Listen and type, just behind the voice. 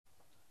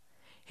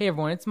Hey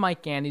everyone, it's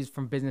Mike Andes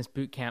from Business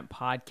Bootcamp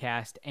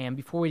Podcast. And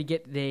before we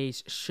get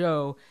today's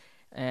show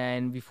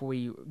and before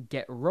we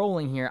get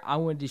rolling here, I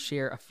wanted to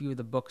share a few of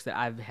the books that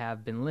I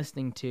have been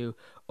listening to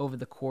over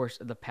the course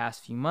of the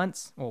past few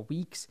months or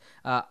weeks.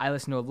 I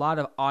listen to a lot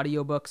of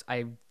audiobooks.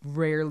 I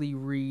rarely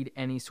read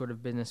any sort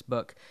of business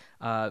book.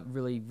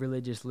 Really,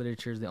 religious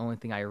literature is the only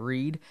thing I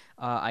read.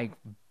 I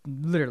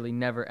literally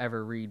never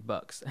ever read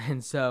books.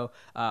 And so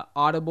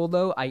Audible,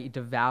 though, I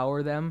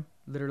devour them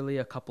literally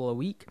a couple a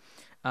week.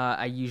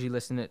 I usually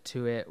listen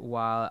to it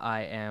while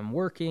I am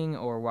working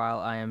or while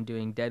I am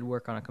doing dead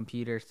work on a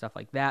computer, stuff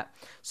like that.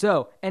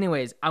 So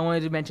anyways, I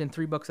wanted to mention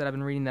 3 books that I've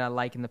been reading that I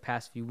like in the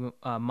past few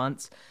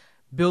months.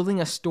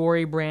 Building a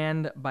Story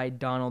Brand by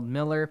Donald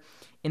Miller.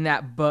 In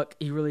that book,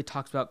 he really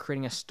talks about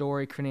creating a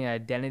story, creating an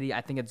identity.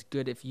 I think it's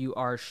good if you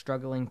are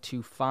struggling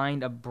to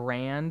find a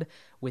brand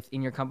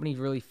within your company,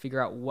 to really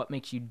figure out what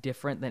makes you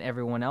different than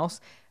everyone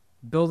else.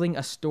 Building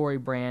a Story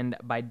Brand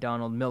by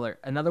Donald Miller.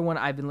 Another one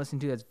I've been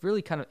listening to that's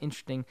really kind of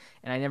interesting,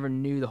 and I never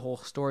knew the whole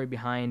story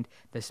behind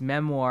this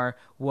memoir,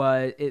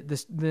 was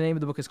the name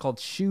of the book is called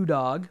Shoe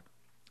Dog,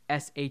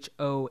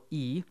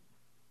 S-H-O-E,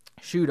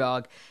 Shoe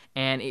Dog,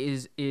 and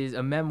it is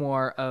a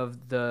memoir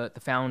of the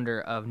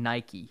founder of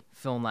Nike,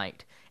 Phil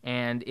Knight.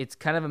 And it's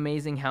kind of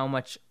amazing how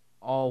much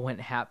all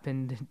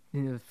happened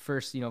in the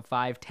first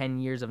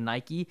 5-10 years of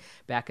Nike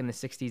back in the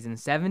 60s and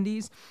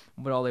 70s,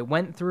 what all they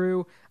went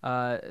through,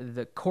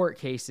 the court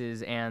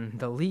cases and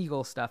the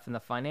legal stuff and the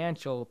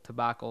financial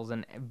debacles,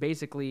 and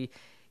basically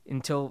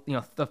until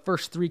the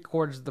first 3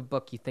 quarters of the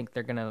book, you think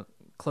they're gonna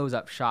close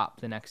up shop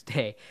the next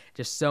day.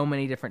 Just so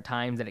many different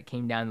times that it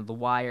came down to the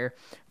wire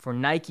for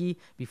Nike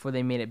before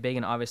they made it big,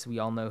 and obviously we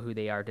all know who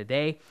they are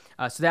today.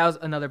 So that was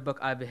another book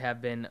I have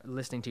been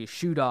listening to,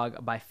 Shoe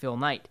Dog by Phil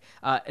Knight.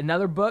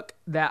 Another book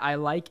that I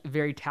like,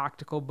 very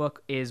tactical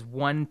book, is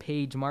One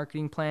Page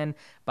Marketing Plan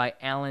by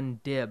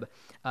Alan Dibb.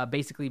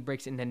 Basically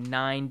breaks it into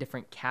 9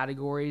 different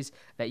categories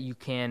that you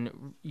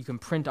can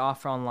print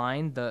off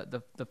online,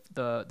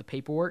 the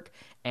paperwork,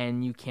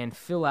 and you can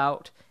fill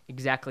out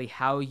exactly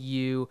how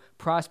you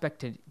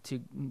prospect to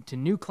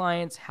new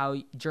clients, how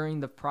during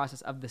the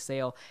process of the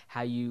sale,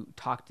 how you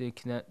talk to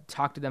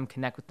them,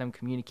 connect with them,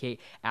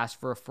 communicate, ask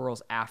for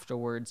referrals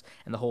afterwards,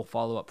 and the whole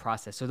follow-up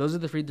process. So those are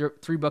the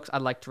 3 books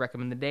I'd like to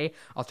recommend today.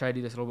 I'll try to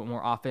do this a little bit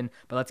more often,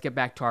 but let's get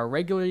back to our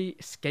regularly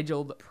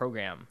scheduled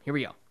program. Here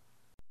we go.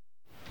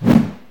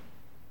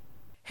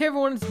 Hey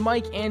everyone, it's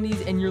Mike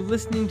Andes, and you're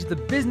listening to the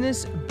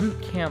Business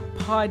Bootcamp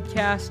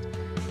Podcast.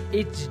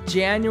 It's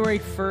January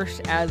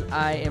 1st as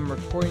I am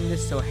recording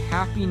this, so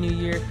Happy New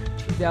Year.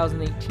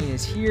 2018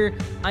 is here.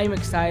 I'm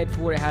excited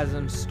for what it has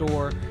in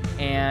store,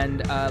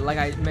 and like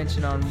I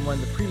mentioned on one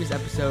of the previous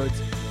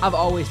episodes, I've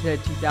always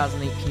said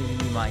 2018 is going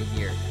to be my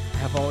year.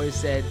 I've always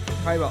said for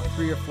probably about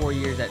 3 or 4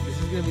 years that this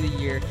is going to be the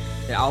year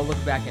that I'll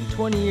look back in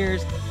 20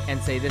 years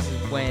and say this is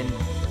when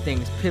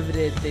things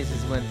pivoted, this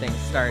is when things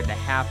started to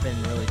happen,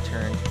 really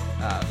turned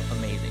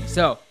amazing.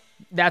 So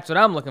that's what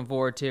I'm looking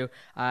forward to.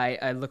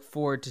 I look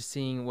forward to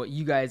seeing what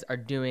you guys are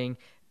doing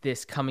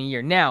this coming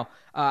year. Now,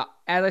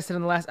 as I said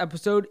in the last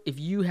episode, if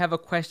you have a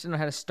question on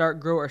how to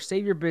start, grow, or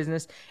save your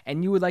business,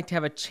 and you would like to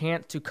have a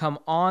chance to come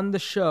on the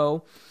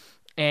show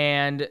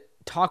and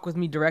talk with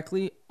me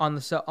directly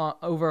on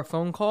over a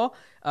phone call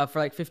for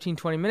like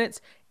 15-20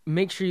 minutes,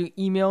 make sure you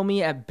email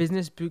me at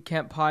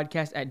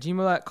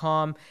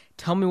businessbootcamppodcast@gmail.com.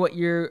 Tell me what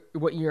your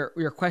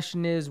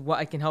question is, what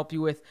I can help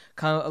you with,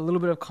 kind of a little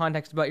bit of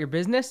context about your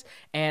business,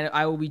 and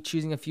I will be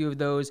choosing a few of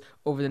those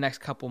over the next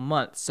couple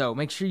months. So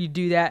make sure you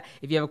do that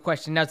if you have a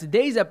question. Now,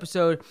 today's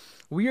episode,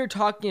 we are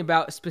talking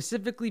about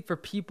specifically for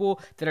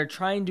people that are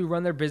trying to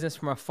run their business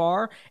from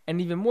afar,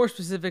 and even more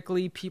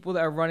specifically, people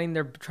that are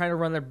trying to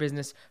run their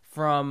business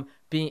from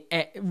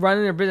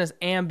running their business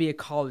and be a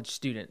college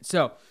student.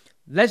 So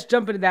let's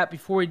jump into that.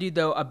 Before we do,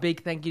 though, a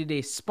big thank you to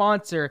today's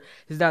sponsor.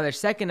 This is now their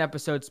second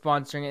episode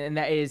sponsoring it, and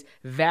that is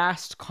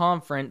Vast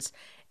Conference.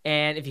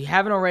 And if you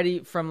haven't already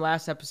from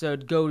last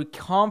episode, go to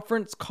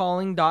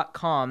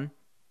conferencecalling.com.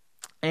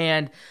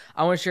 And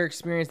I want to share an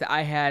experience that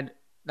I had.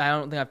 I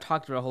don't think I've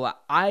talked about a whole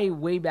lot.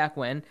 Way back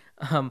when,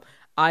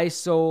 I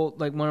sold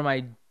like one of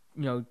my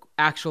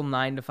actual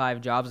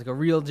 9-to-5 jobs, like a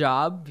real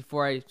job,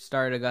 before I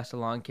started Augusta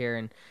Lawn Care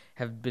and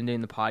have been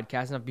doing the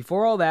podcast. And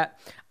before all that,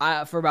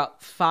 for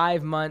about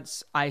 5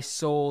 months, I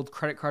sold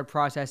credit card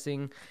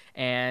processing,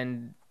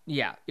 and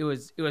yeah, it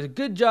was a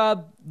good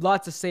job,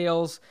 lots of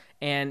sales,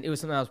 and it was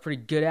something I was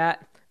pretty good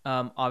at.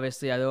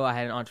 Obviously, although I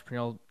had an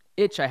entrepreneurial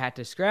itch I had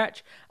to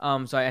scratch,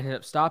 so I ended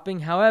up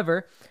stopping.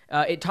 However,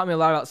 it taught me a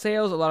lot about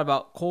sales, a lot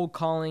about cold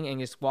calling, and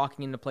just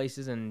walking into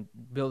places and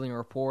building a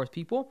rapport with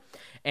people.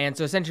 And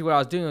so essentially what I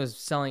was doing was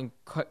selling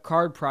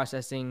card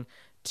processing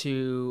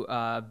to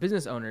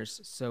business owners,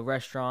 so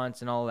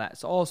restaurants and all of that,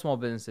 so all small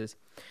businesses.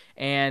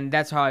 And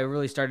that's how I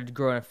really started to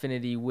grow an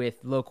affinity with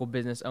local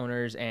business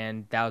owners,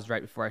 and that was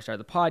right before I started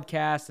the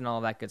podcast and all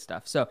of that good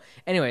stuff. So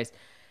anyways,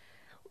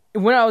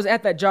 when I was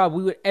at that job,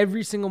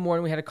 every single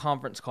morning we had a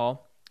conference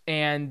call,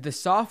 And the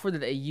software that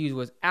they used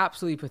was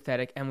absolutely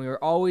pathetic, and we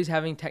were always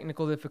having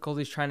technical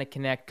difficulties trying to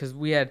connect because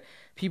we had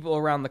people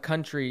around the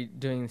country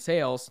doing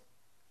sales.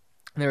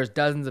 There was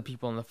dozens of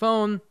people on the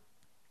phone.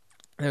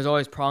 There's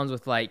always problems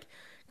with like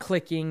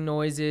clicking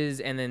noises,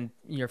 and then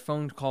your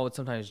phone call would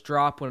sometimes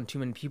drop when too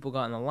many people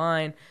got on the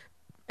line.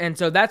 And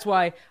so that's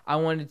why I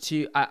wanted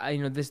to,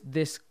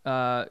 this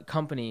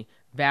company,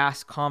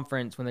 Vast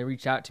Conference, when they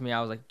reached out to me,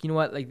 I was like, you know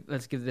what, like,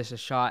 let's give this a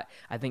shot.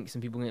 I think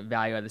some people can get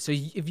value out of this. So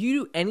if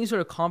you do any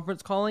sort of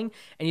conference calling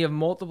and you have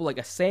multiple, like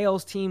a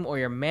sales team or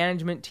your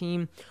management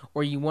team,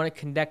 or you want to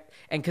conduct,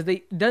 and because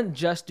they don't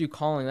just do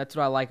calling, that's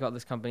what I like about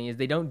this company, is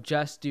they don't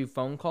just do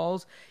phone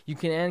calls. You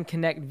can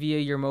connect via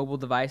your mobile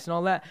device and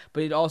all that,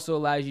 but it also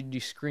allows you to do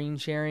screen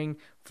sharing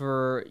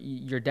for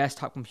your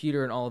desktop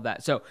computer and all of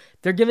that. So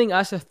they're giving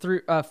us a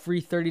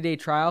free 30-day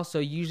trial. So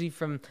usually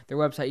from their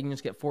website, you can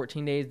just get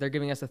 14 days. They're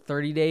giving us a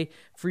 30-day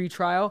free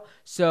trial.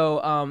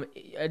 So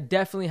I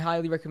definitely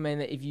highly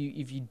recommend that if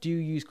you do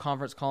use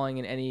conference calling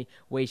in any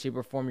way, shape,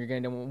 or form, you're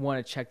going to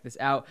want to check this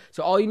out.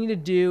 So all you need to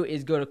do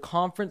is go to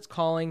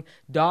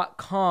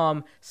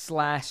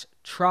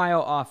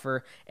conferencecalling.com/trial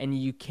offer, and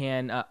you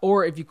can,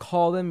 or if you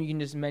call them, you can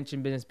just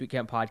mention Business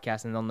Bootcamp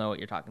Podcast, and they'll know what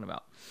you're talking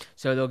about.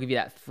 So they'll give you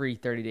that free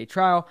 30-day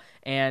trial,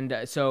 and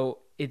so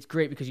it's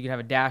great because you can have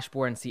a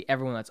dashboard and see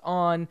everyone that's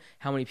on,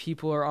 how many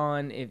people are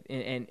on,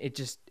 and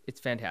it's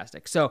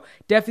fantastic. So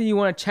definitely you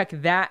want to check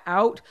that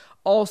out.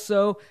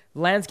 Also,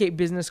 landscape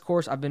business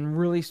course. I've been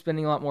really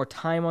spending a lot more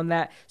time on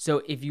that.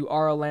 So if you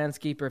are a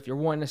landscaper, if you're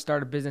wanting to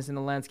start a business in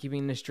the landscaping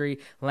industry,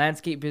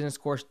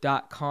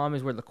 landscapebusinesscourse.com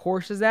is where the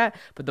course is at.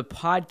 But the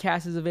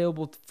podcast is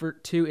available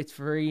too. It's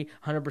free,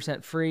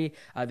 100% free.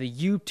 The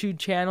YouTube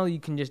channel, you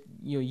can just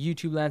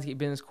YouTube Landscape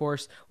Business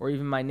Course, or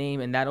even my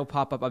name, and that'll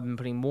pop up. I've been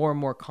putting more and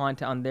more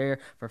content on there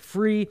for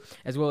free,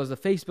 as well as the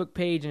Facebook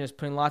page, and just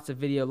putting lots of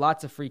video,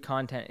 lots of free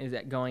content is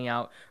going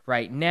out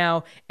right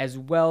now, as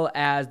well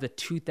as the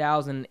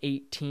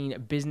 2018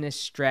 business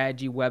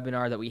strategy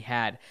webinar that we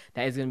had.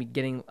 That is going to be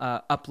getting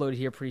uploaded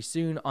here pretty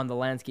soon on the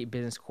Landscape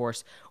Business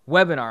Course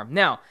webinar.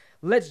 Now,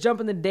 let's jump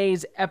into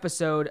today's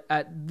episode.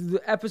 The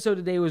episode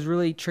today was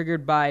really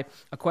triggered by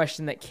a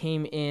question that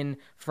came in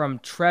from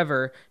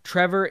Trevor.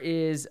 Trevor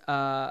is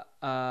a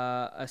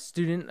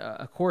student,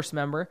 a course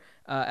member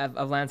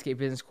of Landscape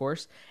Business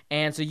Course.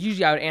 And so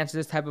usually I would answer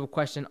this type of a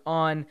question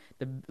on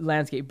the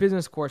Landscape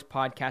Business Course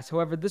podcast.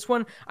 However, this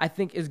one I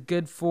think is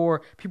good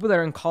for people that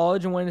are in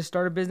college and wanting to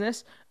start a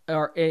business,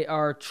 or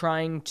are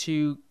trying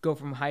to go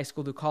from high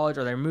school to college,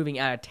 or they're moving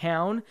out of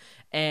town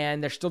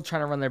and they're still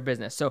trying to run their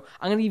business. So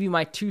I'm going to give you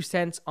my 2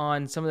 cents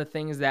on some of the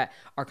things that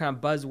are kind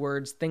of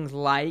buzzwords, things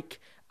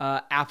like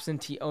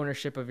absentee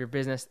ownership of your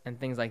business and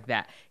things like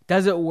that.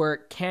 Does it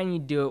work? Can you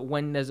do it?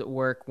 When does it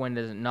work? When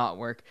does it not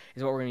work?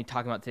 Is what we're going to be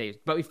talking about today.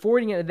 But before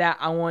we get into that,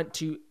 I want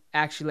to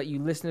actually let you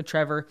listen to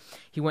Trevor.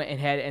 He went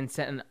ahead and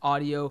sent an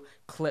audio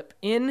clip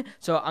in.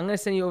 So I'm going to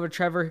send you over to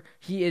Trevor.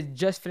 He is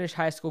just finished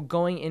high school,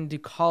 going into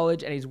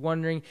college, and he's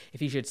wondering if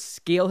he should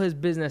scale his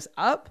business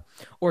up,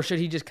 or should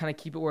he just kind of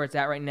keep it where it's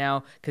at right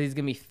now, because he's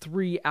going to be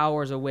 3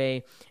 hours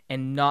away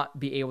and not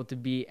be able to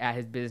be at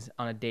his business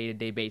on a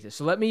day-to-day basis.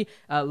 So let me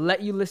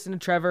let you listen to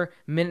Trevor,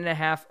 1.5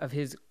 minutes of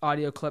his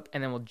audio clip,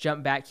 and then we'll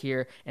jump back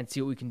here and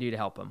see what we can do to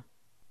help him.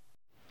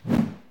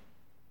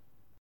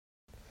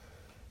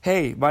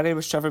 Hey, my name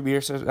is Trevor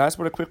Mearson, and I just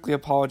want to quickly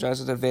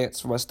apologize in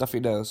advance for my stuffy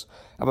nose.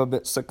 I'm a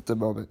bit sick at the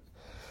moment.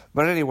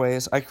 But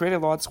anyways, I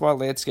created Lawn Squad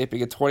Landscaping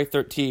in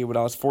 2013 when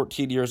I was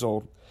 14 years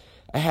old.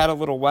 I had a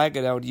little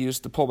wagon I would use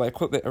to pull my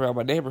equipment around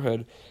my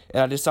neighborhood,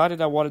 and I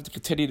decided I wanted to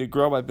continue to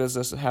grow my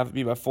business and have it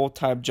be my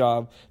full-time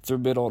job through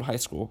middle and high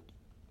school.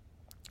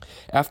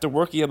 After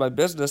working in my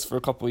business for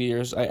a couple of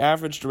years, I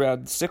averaged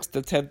around $6,000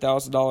 to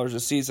 $10,000 a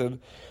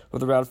season,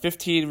 with around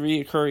 15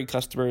 recurring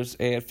customers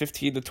and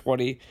 15 to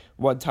 20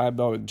 one-time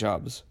mowing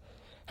jobs.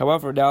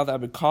 However, now that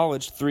I'm in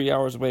college 3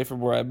 hours away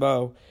from where I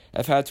mow,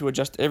 I've had to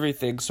adjust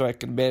everything so I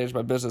can manage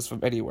my business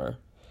from anywhere.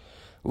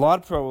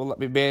 Lawn Pro will let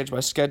me manage my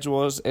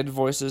schedules,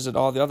 invoices, and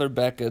all the other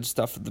back-end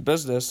stuff in the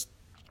business,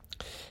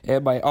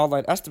 and my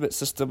online estimate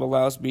system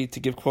allows me to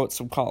give quotes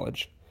from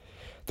college.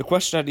 The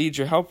question I need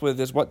your help with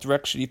is, what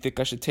direction you think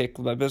I should take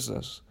with my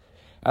business?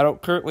 I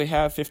don't currently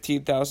have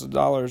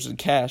 $15,000 in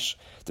cash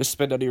to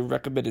spend on your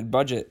recommended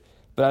budget,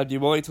 but I'd be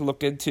willing to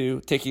look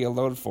into taking a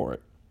loan for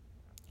it.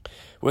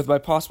 With my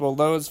possible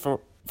loans for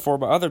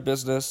my other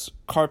business,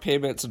 car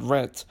payments, and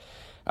rent,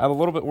 I'm a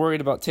little bit worried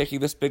about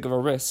taking this big of a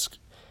risk,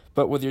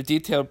 but with your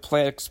detailed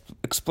plan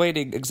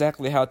explaining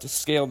exactly how to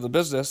scale the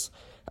business,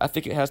 I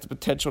think it has the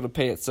potential to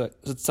pay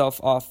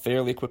itself off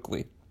fairly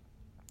quickly.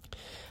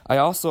 I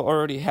also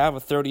already have a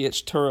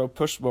 30-inch Turo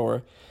push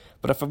mower,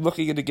 but if I'm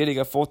looking into getting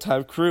a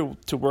full-time crew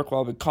to work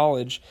while I'm in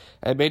college,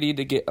 I may need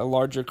to get a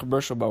larger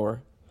commercial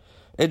mower.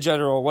 In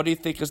general, what do you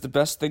think is the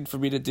best thing for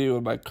me to do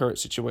in my current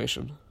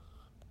situation?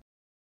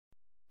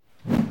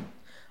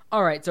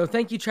 All right, so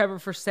thank you, Trevor,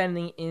 for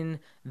sending in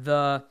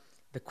the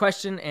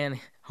question, and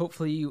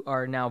Hopefully you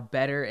are now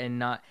better and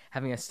not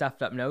having a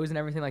stuffed up nose and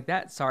everything like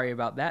that. Sorry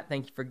about that.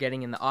 Thank you for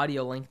getting in the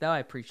audio link, though. I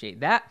appreciate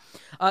that.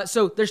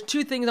 So there's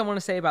two things I want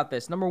to say about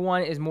this. Number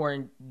one is more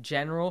in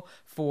general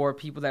for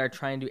people that are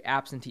trying to do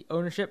absentee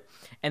ownership.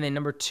 And then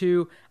number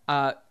two,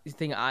 this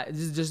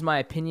is just my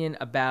opinion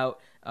about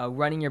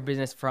running your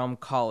business from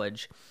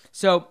college.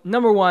 So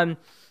number one,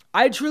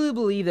 I truly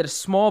believe that a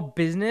small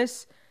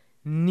business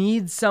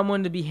needs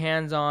someone to be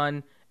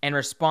hands-on and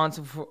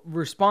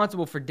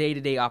responsible for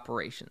day-to-day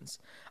operations.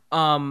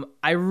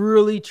 I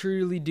really,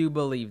 truly do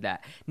believe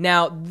that.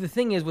 Now, the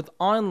thing is, with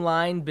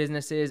online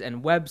businesses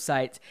and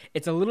websites,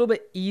 it's a little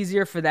bit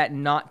easier for that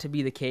not to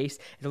be the case.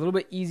 It's a little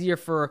bit easier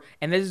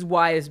and this is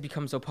why it's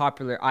become so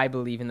popular, I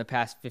believe, in the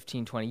past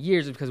 15, 20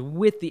 years, because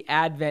with the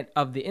advent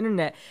of the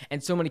internet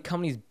and so many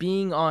companies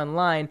being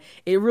online,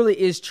 it really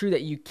is true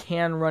that you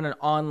can run an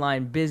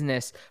online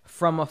business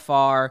from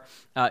afar,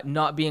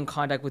 not be in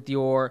contact with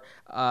your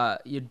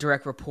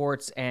direct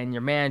reports and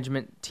your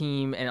management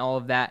team and all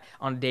of that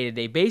on a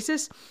day-to-day basis.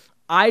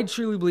 I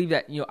truly believe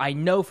that, I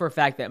know for a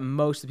fact that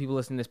most of the people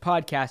listening to this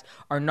podcast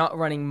are not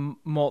running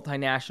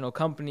multinational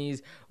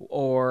companies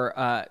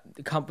or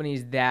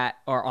companies that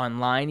are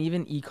online,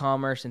 even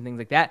e-commerce and things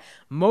like that.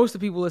 Most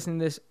of the people listening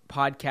to this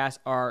podcast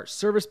are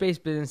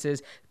service-based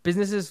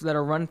businesses that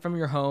are run from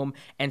your home.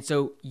 And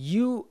so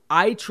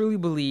I truly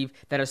believe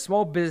that a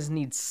small business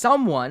needs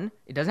someone.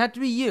 It doesn't have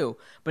to be you,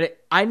 but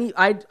I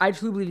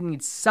truly believe it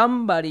needs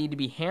somebody to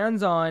be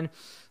hands-on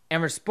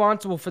and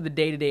responsible for the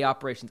day-to-day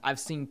operations. I've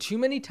seen too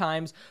many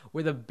times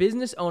where the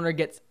business owner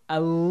gets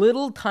a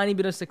little tiny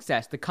bit of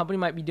success. The company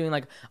might be doing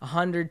like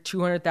 $100,000,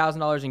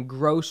 $200,000 in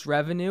gross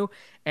revenue,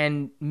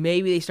 and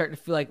maybe they start to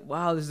feel like,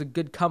 wow, this is a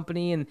good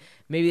company, and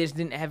maybe they just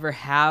didn't ever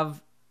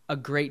have a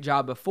great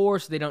job before,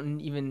 so they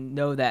don't even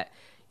know that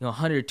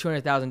 $100,000,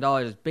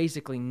 $200,000 is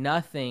basically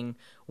nothing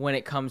when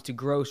it comes to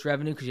gross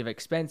revenue because you have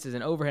expenses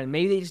and overhead.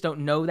 Maybe they just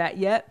don't know that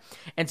yet.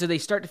 And so they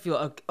start to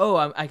feel,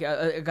 I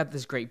got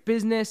this great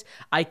business.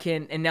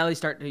 And now they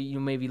start to,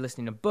 maybe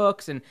listening to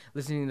books and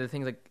listening to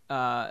things like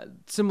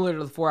similar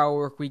to the 4-Hour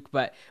Work Week,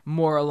 but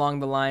more along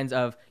the lines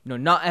of,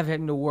 not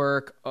having to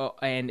work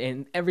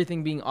and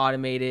everything being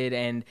automated.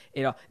 And,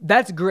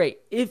 that's great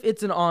if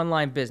it's an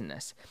online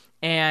business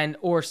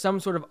or some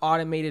sort of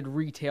automated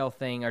retail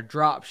thing or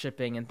drop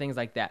shipping and things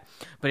like that.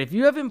 But if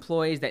you have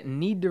employees that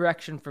need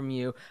direction from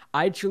you,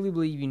 I truly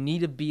believe you need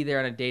to be there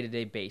on a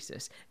day-to-day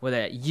basis.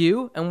 Whether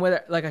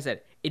like I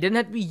said, it doesn't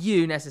have to be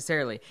you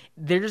necessarily.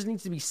 There just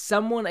needs to be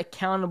someone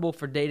accountable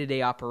for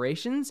day-to-day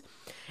operations.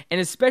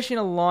 And especially in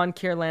a lawn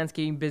care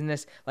landscaping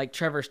business like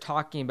Trevor's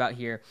talking about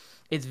here,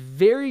 it's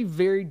very,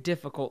 very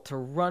difficult to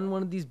run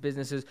one of these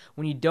businesses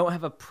when you don't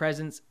have a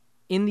presence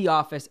in the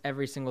office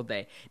every single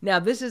day. Now,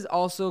 this is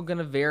also going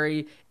to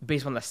vary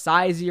based on the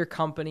size of your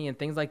company and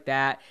things like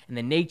that, and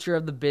the nature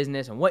of the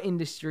business and what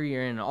industry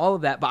you're in and all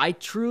of that. But I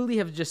truly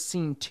have just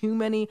seen too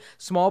many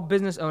small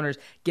business owners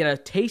get a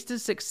taste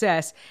of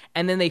success,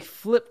 and then they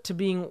flip to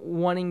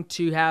wanting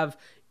to have,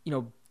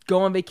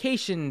 go on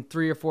vacation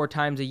 3 or 4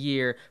 times a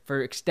year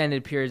for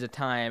extended periods of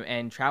time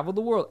and travel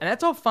the world. And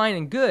that's all fine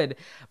and good.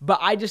 But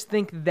I just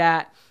think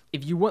that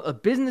if you want a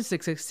business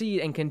to succeed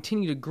and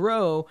continue to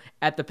grow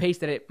at the pace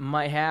that it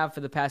might have for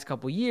the past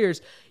couple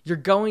years, you're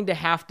going to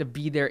have to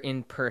be there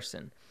in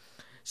person.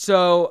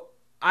 So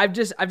I've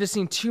just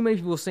seen too many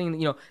people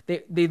saying,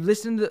 they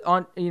listen to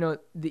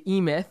the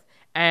E-Myth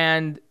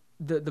and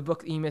the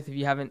book E-Myth. If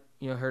you haven't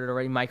heard it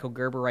already, Michael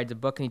Gerber writes a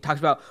book and he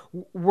talks about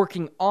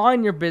working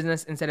on your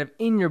business instead of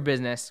in your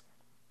business.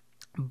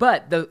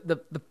 But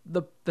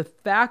the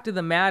fact of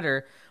the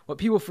matter, what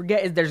people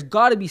forget is there's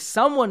got to be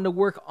someone to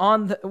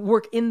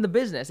work in the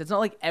business. It's not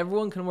like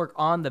everyone can work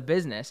on the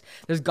business.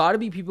 There's got to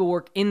be people who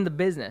work in the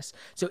business.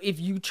 So if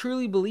you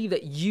truly believe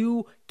that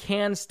you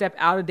can step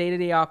out of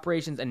day-to-day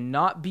operations and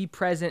not be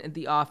present at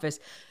the office,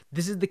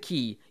 this is the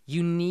key.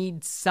 You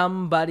need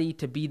somebody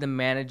to be the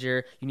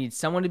manager. You need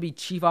someone to be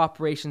chief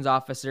operations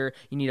officer.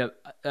 You need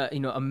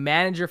a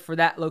manager for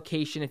that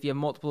location if you have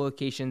multiple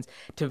locations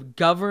to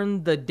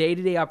govern the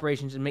day-to-day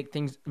operations and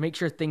make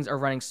sure things are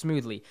running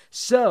smoothly.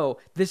 So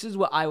this is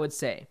what I would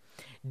say.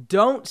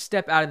 Don't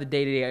step out of the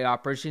day-to-day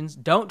operations.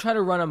 Don't try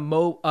to run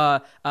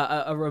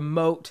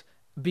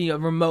be a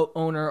remote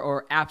owner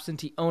or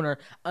absentee owner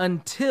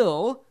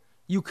until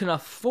you can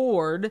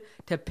afford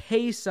to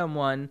pay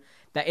someone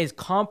that is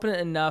competent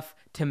enough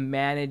to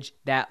manage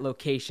that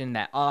location,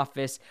 that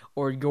office,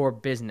 or your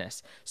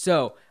business.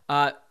 So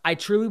I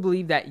truly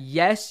believe that,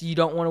 yes, you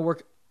don't want to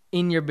work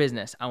in your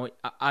business.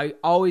 I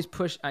always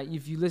push,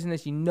 if you listen to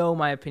this, you know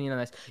my opinion on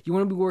this. You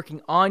want to be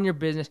working on your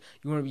business.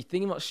 You want to be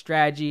thinking about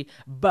strategy,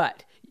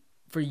 but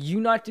for you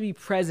not to be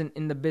present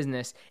in the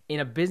business, in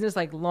a business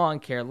like lawn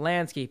care,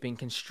 landscaping,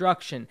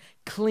 construction,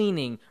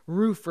 cleaning,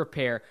 roof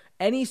repair,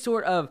 any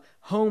sort of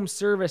home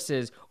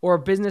services or a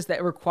business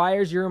that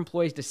requires your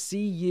employees to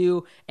see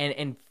you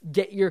and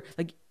get your,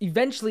 like,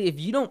 eventually if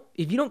you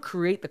don't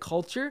create the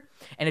culture,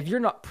 and if you're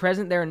not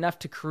present there enough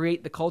to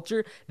create the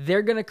culture, the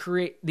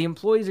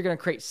employees are going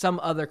to create some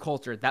other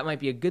culture. That might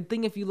be a good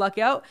thing if you luck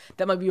out.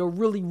 That might be a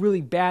really,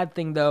 really bad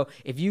thing though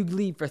if you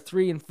leave for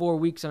 3 and 4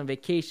 weeks on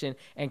vacation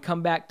and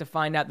come back to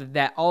find out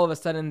that all of a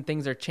sudden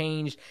things are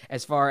changed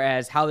as far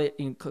as how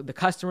the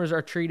customers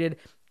are treated.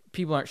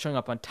 People aren't showing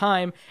up on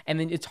time, and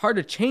then it's hard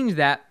to change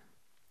that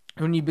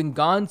when you've been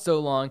gone so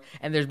long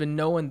and there's been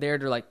no one there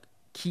to like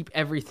keep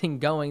everything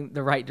going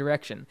the right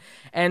direction.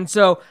 And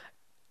so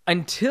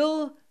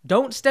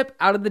don't step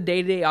out of the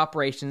day-to-day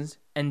operations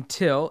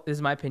until, this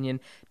is my opinion,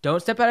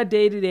 don't step out of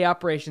day-to-day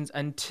operations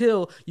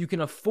until you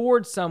can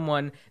afford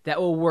someone that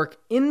will work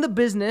in the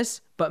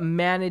business but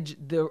manage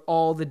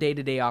all the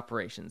day-to-day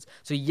operations.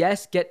 So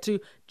yes,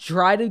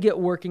 try to get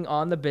working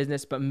on the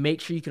business, but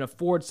make sure you can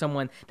afford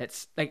someone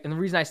that's like, and the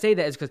reason I say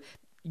that is because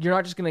you're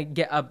not just going to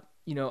get a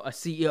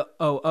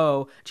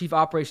COO, chief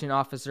operation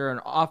officer, an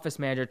office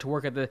manager to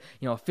work at the,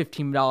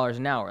 $15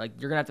 an hour. Like,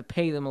 you're going to have to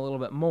pay them a little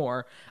bit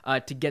more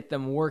to get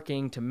them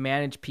working, to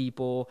manage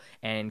people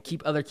and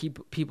keep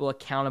people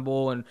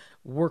accountable and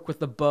work with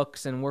the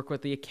books and work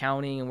with the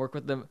accounting and work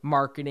with the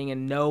marketing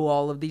and know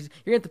all of these.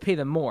 You're going to have to pay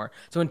them more.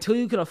 So until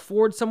you can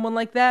afford someone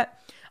like that,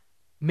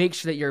 make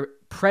sure that you're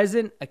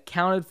present,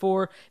 accounted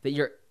for, that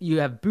you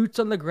have boots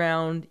on the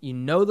ground, you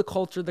know the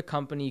culture of the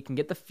company, you can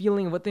get the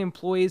feeling of what the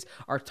employees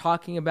are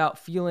talking about,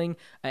 feeling,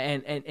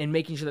 and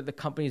making sure that the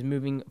company is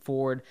moving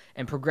forward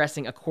and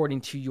progressing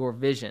according to your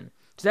vision.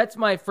 So that's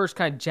my first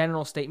kind of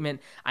general statement.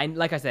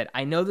 Like I said,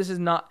 I know this is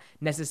not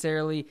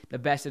necessarily the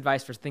best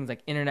advice for things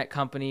like internet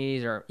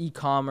companies or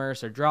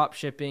e-commerce or drop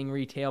shipping,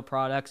 retail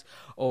products,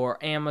 or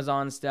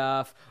Amazon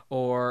stuff,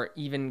 or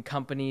even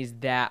companies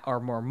that are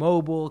more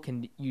mobile,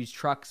 can use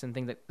trucks and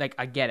things like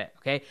I get it,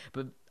 okay?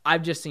 But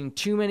I've just seen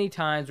too many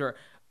times where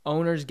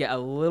owners get a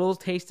little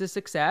taste of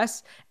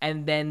success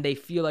and then they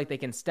feel like they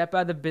can step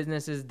out of the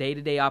business's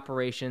day-to-day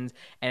operations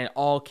and it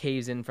all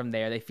caves in from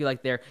there. They feel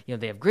like they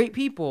have great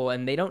people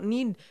and they don't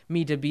need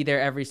me to be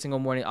there every single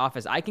morning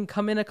office. I can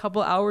come in a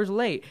couple hours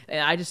late.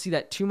 And I just see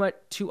that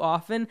too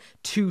often,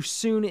 too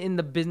soon in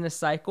the business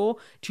cycle,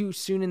 too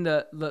soon in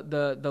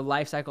the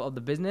life cycle of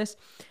the business.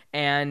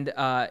 And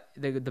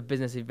the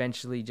business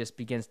eventually just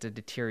begins to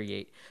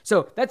deteriorate.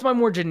 So that's my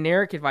more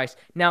generic advice.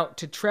 Now,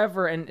 to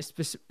Trevor and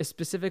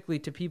specifically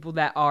to people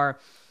that are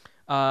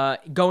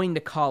going to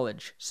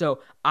college. So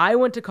I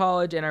went to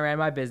college and I ran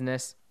my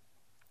business,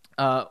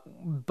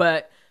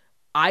 but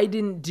I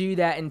didn't do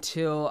that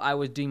until I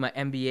was doing my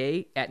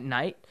MBA at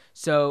night.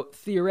 So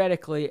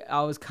theoretically,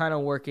 I was kind of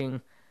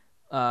working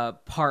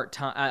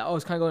part-time. I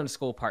was kind of going to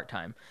school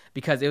part-time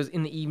because it was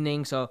in the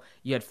evening. So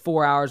you had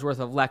 4 hours worth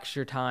of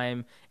lecture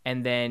time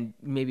and then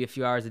maybe a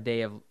few hours a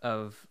day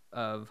of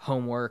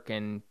homework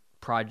and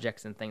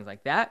projects and things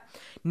like that.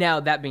 Now,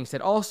 that being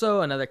said,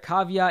 also another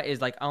caveat is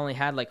like I only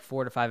had like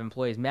 4 to 5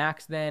 employees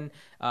max then.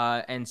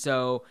 And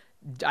so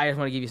I just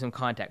want to give you some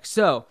context.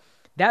 So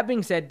that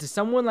being said, to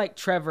someone like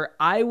Trevor,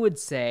 I would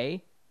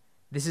say,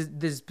 this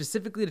is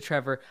specifically to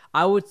Trevor,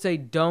 I would say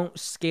don't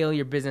scale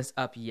your business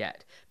up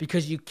yet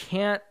because you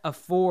can't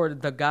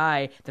afford the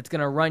guy that's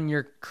going to run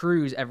your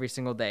cruise every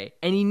single day.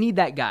 And you need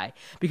that guy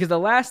because the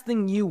last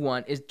thing you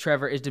want is,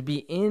 Trevor, is to be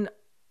in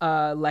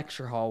a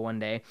lecture hall one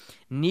day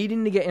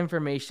needing to get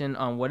information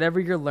on whatever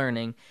you're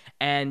learning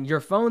and your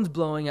phone's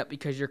blowing up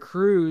because your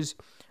crews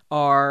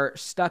are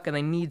stuck and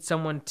they need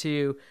someone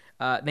to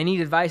they need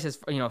advice as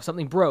if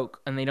something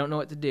broke and they don't know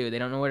what to do. They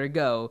don't know where to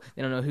go.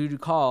 They don't know who to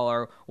call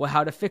or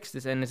how to fix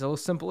this. And it's a little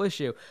simple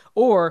issue.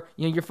 Or,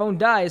 your phone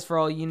dies for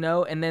all you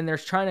know, and then they're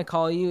trying to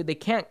call you. They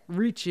can't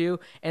reach you.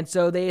 And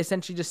so they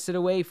essentially just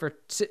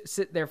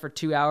sit there for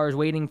 2 hours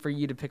waiting for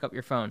you to pick up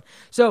your phone.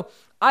 So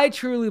I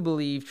truly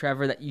believe,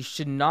 Trevor, that you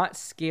should not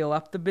scale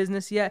up the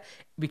business yet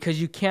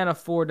because you can't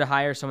afford to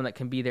hire someone that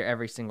can be there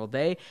every single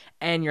day,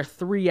 and you're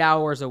 3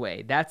 hours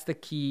away. That's the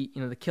key,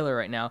 the killer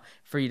right now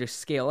for you to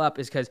scale up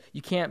is because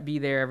you can't be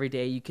there every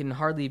day. You can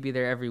hardly be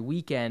there every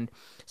weekend.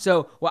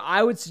 So what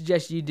I would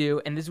suggest you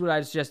do, and this is what I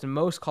suggest to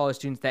most college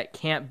students that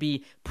can't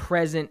be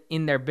present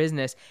in their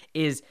business,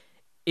 is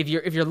if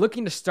you're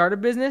looking to start a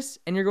business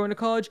and you're going to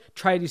college,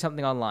 try to do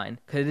something online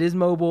because it is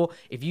mobile.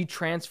 If you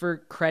transfer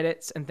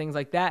credits and things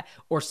like that,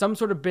 or some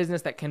sort of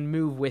business that can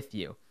move with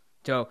you.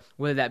 So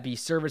whether that be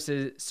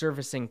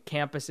servicing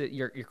campus at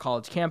your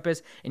college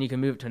campus, and you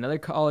can move it to another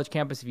college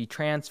campus if you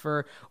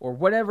transfer, or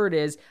whatever it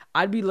is,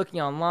 I'd be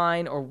looking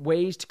online or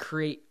ways to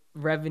create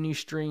revenue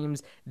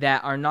streams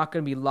that are not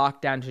going to be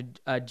locked down to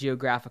a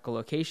geographical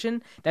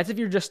location. That's if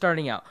you're just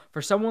starting out.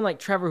 For someone like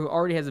Trevor who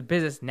already has a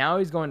business, now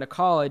he's going to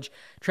college,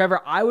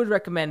 Trevor, I would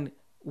recommend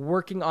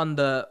working on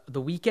the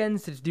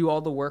weekends to do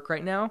all the work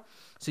right now.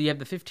 So you have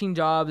the 15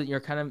 jobs that you're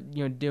kind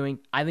of doing.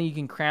 I think you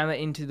can cram that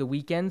into the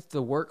weekends,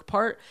 the work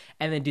part,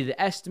 and then do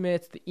the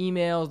estimates, the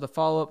emails, the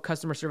follow-up,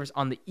 customer service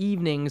on the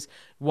evenings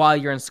while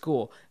you're in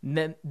school.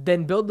 Then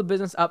build the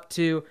business up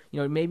to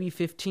maybe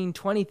 $15,000,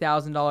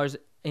 $20,000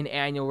 in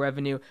annual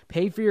revenue,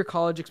 pay for your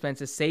college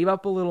expenses, save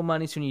up a little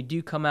money so when you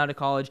do come out of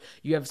college,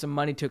 you have some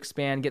money to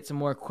expand, get some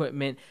more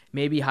equipment,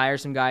 maybe hire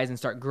some guys and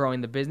start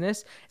growing the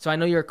business. So I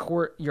know you're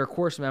a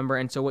course member,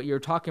 and so what you're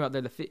talking about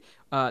there,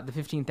 the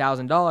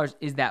 $15,000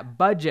 is that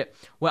budget.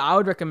 What I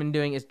would recommend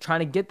doing is trying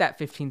to get that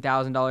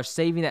 $15,000,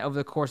 saving that over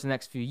the course of the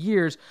next few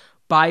years,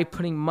 by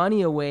putting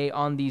money away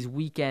on these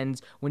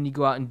weekends when you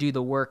go out and do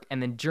the work.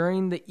 And then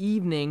during the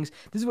evenings,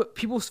 this is what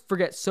people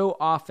forget so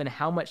often,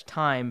 how much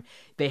time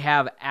they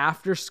have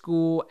after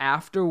school,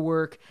 after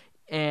work,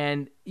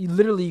 and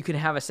you can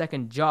have a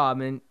second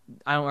job. And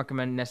I don't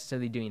recommend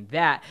necessarily doing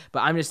that, but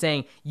I'm just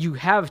saying you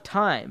have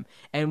time.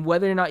 And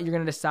whether or not you're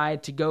going to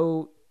decide to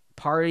go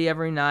party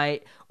every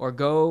night or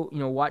go,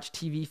 watch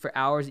TV for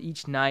hours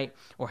each night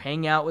or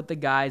hang out with the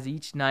guys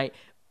each night,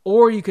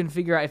 or you can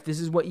figure out if this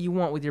is what you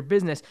want with your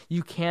business,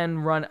 you can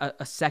run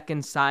a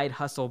second side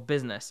hustle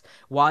business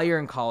while you're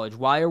in college,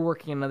 while you're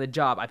working another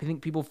job. I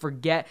think people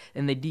forget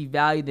and they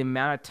devalue the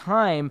amount of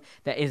time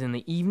that is in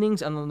the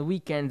evenings and on the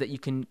weekends that you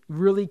can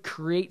really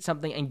create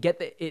something and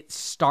get it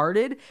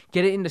started,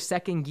 get it into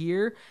second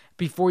gear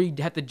before you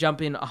have to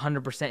jump in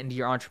 100% into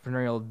your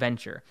entrepreneurial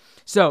adventure.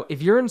 So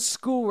if you're in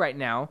school right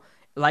now,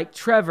 like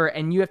Trevor,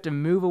 and you have to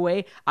move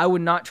away, I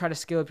would not try to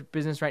scale up your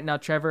business right now,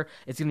 Trevor.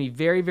 It's going to be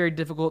very, very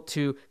difficult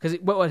because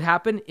what would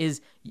happen is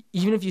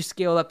even if you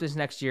scale up this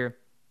next year,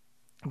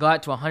 go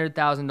out to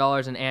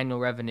 $100,000 in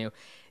annual revenue,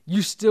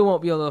 you still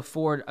won't be able to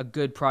afford a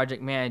good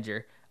project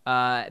manager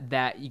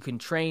that you can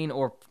train,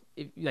 or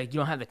you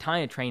don't have the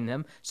time to train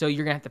them, so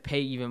you're gonna have to pay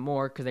even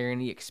more because they're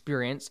gonna need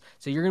experience.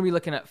 So you're gonna be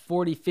looking at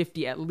 $40,000,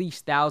 $50,000, at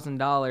least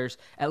 $1,000,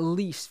 at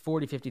least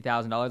 $40,000,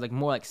 $50,000, like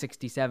more like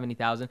 $60,000,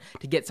 $70,000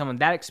 to get someone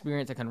that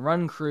experience that can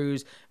run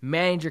crews,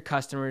 manage your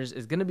customers,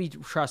 is gonna be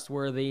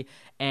trustworthy,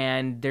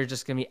 and there's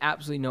just gonna be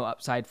absolutely no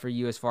upside for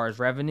you as far as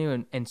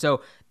revenue. And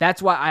so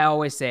that's why I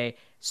always say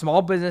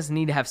small business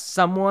need to have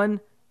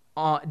someone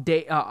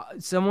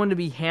to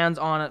be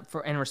hands-on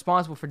and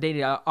responsible for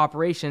day-to-day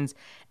operations,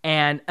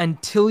 and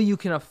until you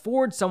can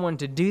afford someone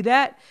to do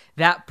that,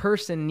 that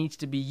person needs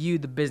to be you,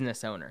 the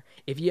business owner.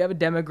 If you have a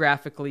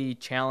demographically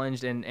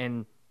challenged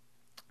and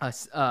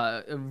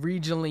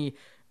regionally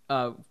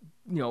a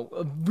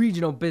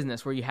regional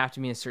business where you have to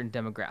be in a certain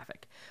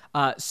demographic.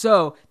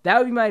 So that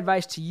would be my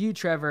advice to you,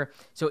 Trevor.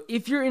 So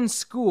if you're in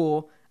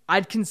school,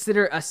 I'd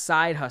consider a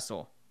side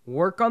hustle.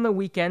 Work on the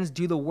weekends,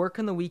 do the work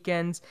on the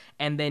weekends,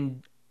 and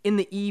then in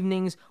the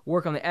evenings,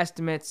 work on the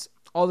estimates,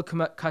 all the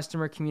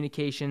customer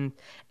communication.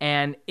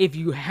 And if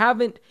you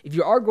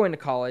are going to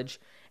college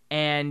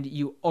and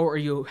you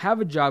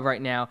have a job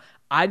right now,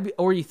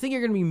 or you think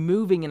you're going to be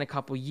moving in a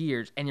couple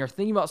years and you're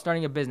thinking about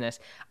starting a business,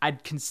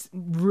 I'd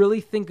really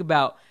think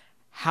about,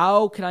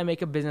 how can I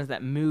make a business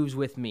that moves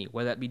with me?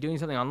 Whether that be doing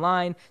something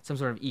online, some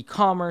sort of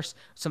e-commerce,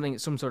 some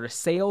sort of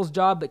sales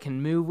job that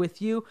can move with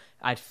you.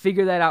 I'd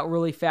figure that out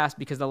really fast,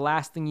 because the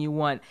last thing you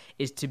want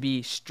is to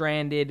be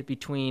stranded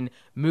between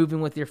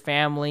moving with your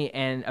family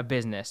and a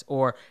business,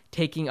 or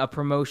taking a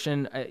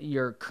promotion at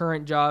your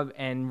current job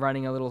and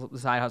running a little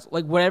side hustle.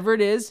 Like whatever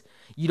it is,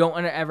 you don't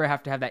want to ever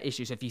have to have that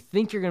issue. So if you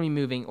think you're going to be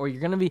moving, or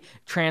you're going to be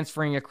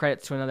transferring your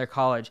credits to another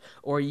college,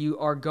 or you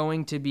are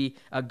going to be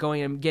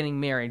going and getting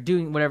married,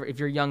 doing whatever, if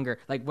you're younger,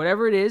 like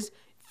whatever it is,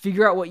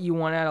 figure out what you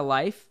want out of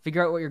life,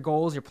 figure out what your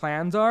goals, your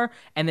plans are,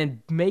 and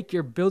then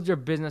build your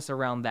business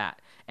around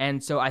that.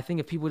 And so I think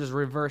if people just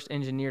reverse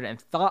engineered it and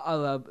thought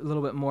a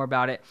little bit more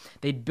about it,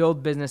 they'd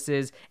build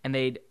businesses and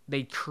they'd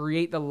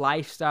create the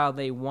lifestyle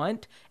they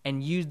want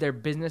and use their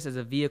business as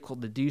a vehicle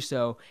to do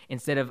so,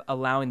 instead of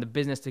allowing the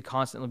business to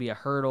constantly be a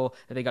hurdle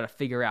that they got to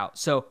figure out.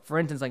 So for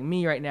instance, like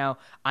me right now,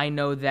 I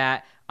know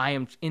that I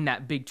am in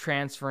that big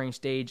transferring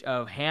stage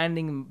of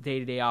handing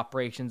day-to-day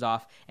operations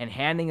off and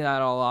handing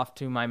that all off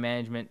to my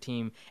management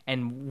team,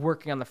 and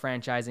working on the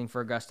franchising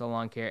for Augusta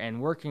Lawn Care,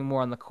 and working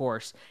more on the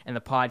course and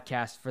the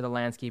podcast for the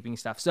landscaping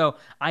stuff. So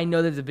I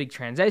know there's a big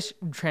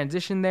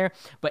transition there,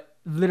 but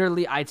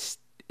literally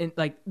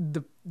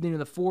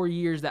the 4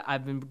 years that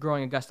I've been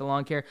growing Augusta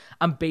Lawn Care,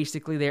 I'm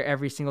basically there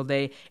every single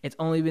day. It's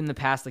only been the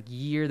past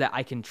year that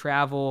I can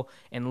travel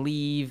and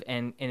leave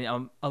and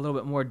I'm a little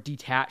bit more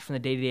detached from the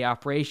day-to-day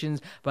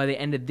operations. By the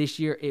end of this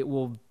year, it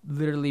will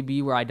literally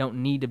be where I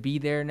don't need to be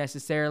there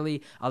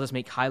necessarily. I'll just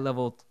make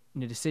high-level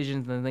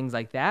decisions and things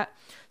like that.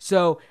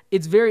 So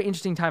it's a very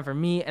interesting time for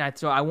me, and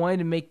so I wanted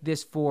to make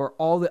this for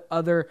all the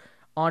other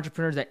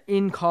entrepreneurs that are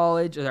in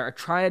college or that are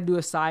trying to do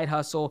a side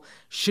hustle.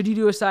 Should you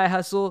do a side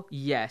hustle?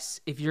 Yes.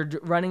 If you're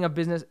running a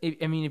business,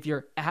 if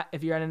you're at a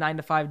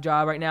 9-to-5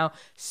 job right now,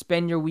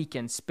 spend your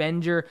weekends,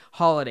 spend your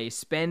holidays,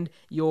 spend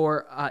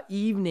your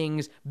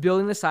evenings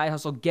building the side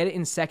hustle. Get it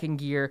in second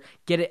gear,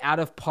 get it out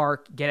of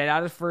park, get it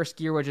out of first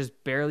gear, which is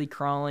barely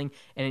crawling,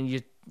 and then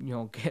you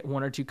get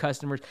one or two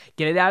customers,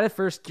 get it out of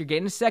first gear, get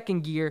into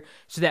second gear,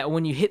 so that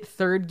when you hit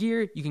third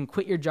gear, you can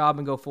quit your job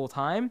and go full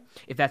time,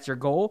 if that's your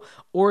goal.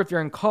 Or if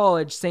you're in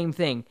college, same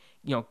thing.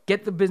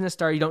 get the business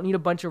started. You don't need a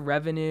bunch of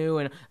revenue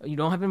and you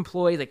don't have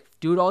employees. Like,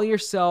 do it all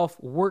yourself,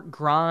 work,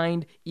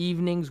 grind,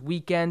 evenings,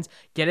 weekends,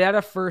 get it out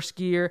of first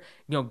gear,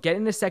 get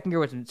into second gear,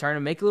 which is trying to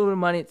make a little bit of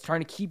money. It's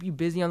trying to keep you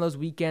busy on those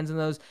weekends and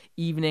those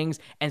evenings.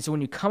 And so when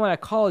you come out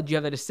of college, you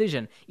have that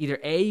decision. Either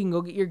A, you can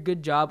go get your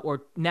good job,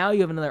 or now you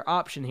have another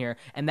option here,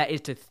 and that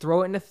is to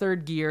throw it into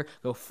third gear,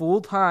 go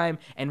full time,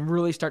 and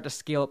really start to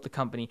scale up the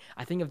company.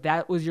 I think if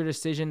that was your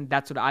decision,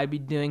 that's what I'd be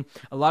doing.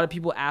 A lot of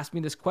people ask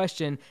me this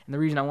question, and the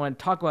reason I want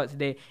to talk about it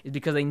today is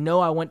because they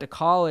know I went to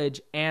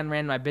college and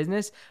ran my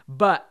business,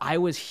 but I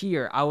was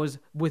here. I was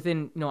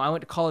within, I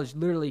went to college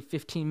literally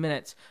 15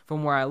 minutes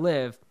from where I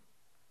live,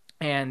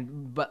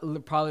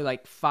 but probably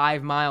like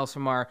 5 miles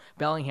from our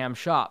Bellingham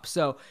shop.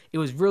 So it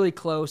was really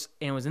close,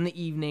 and it was in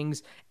the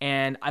evenings,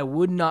 and I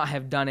would not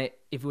have done it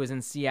if it was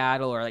in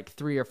Seattle or like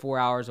 3 or 4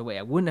 hours away.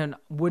 I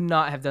would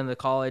not have done the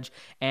college.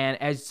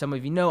 And as some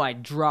of you know, I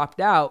dropped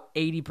out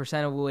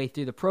 80% of the way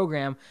through the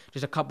program,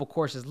 just a couple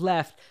courses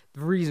left.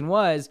 The reason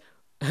was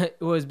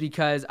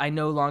because I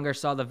no longer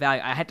saw the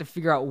value. I had to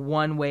figure out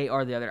one way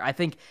or the other. I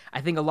think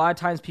a lot of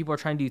times people are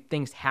trying to do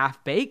things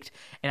half-baked,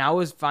 and I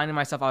was finding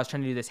myself, I was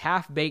trying to do this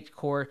half-baked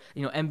course,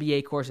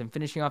 MBA course, and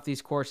finishing off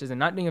these courses and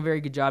not doing a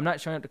very good job, not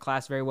showing up to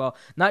class very well,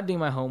 not doing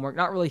my homework,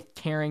 not really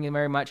caring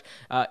very much.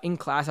 In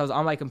class, I was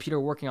on my computer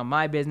working on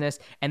my business,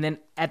 and then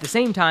at the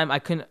same time, I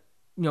couldn't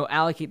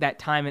allocate that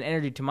time and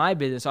energy to my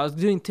business. So I was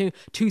doing two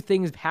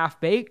things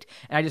half-baked,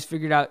 and I just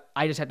figured out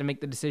I just had to make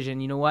the decision,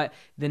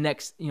 the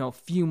next,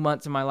 few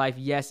months of my life,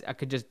 yes, I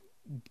could just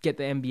get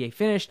the MBA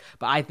finished,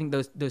 but I think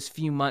those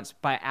few months,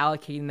 by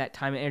allocating that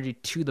time and energy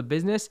to the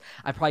business,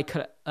 I probably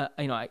could, I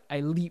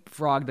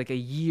leapfrogged like a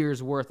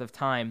year's worth of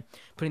time,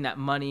 putting that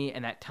money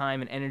and that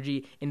time and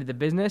energy into the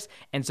business.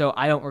 And so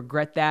I don't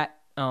regret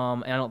that,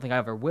 and I don't think I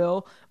ever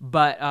will,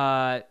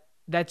 but,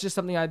 that's just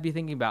something I'd be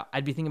thinking about.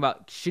 I'd be thinking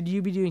about, should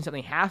you be doing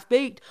something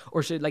half-baked,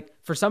 or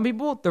for some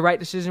people, the right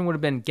decision would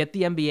have been get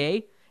the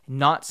MBA,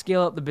 not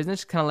scale up the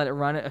business, kind of let it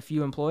run at a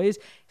few employees,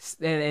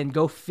 and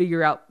go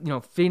figure out,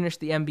 finish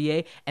the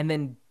MBA, and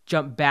then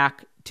jump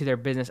back to their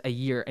business a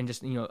year and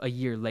just, a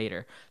year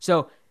later.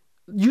 So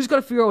you just got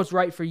to figure out what's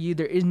right for you.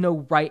 There is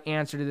no right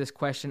answer to this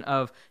question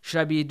of,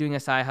 should I be doing a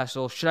side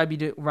hustle? Should I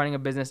be running a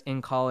business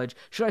in college?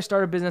 Should I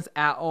start a business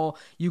at all?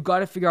 You got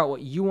to figure out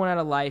what you want out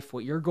of life,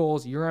 what your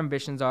goals, your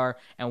ambitions are,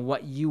 and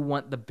what you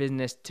want the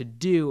business to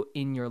do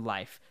in your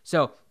life.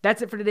 So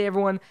that's it for today,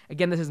 everyone.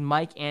 Again, this is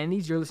Mike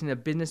Andes. You're listening to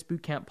Business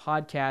Bootcamp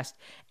Podcast,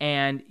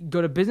 and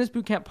go to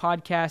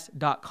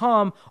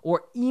businessbootcamppodcast.com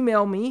or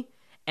email me.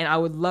 And I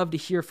would love to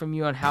hear from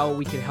you on how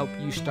we can help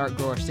you start,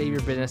 grow, or save your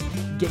business,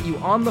 get you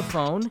on the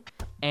phone,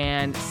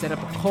 and set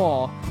up a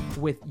call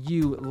with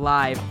you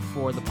live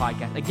for the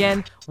podcast.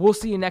 Again, we'll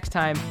see you next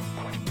time,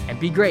 and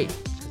be great,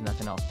 because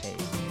nothing else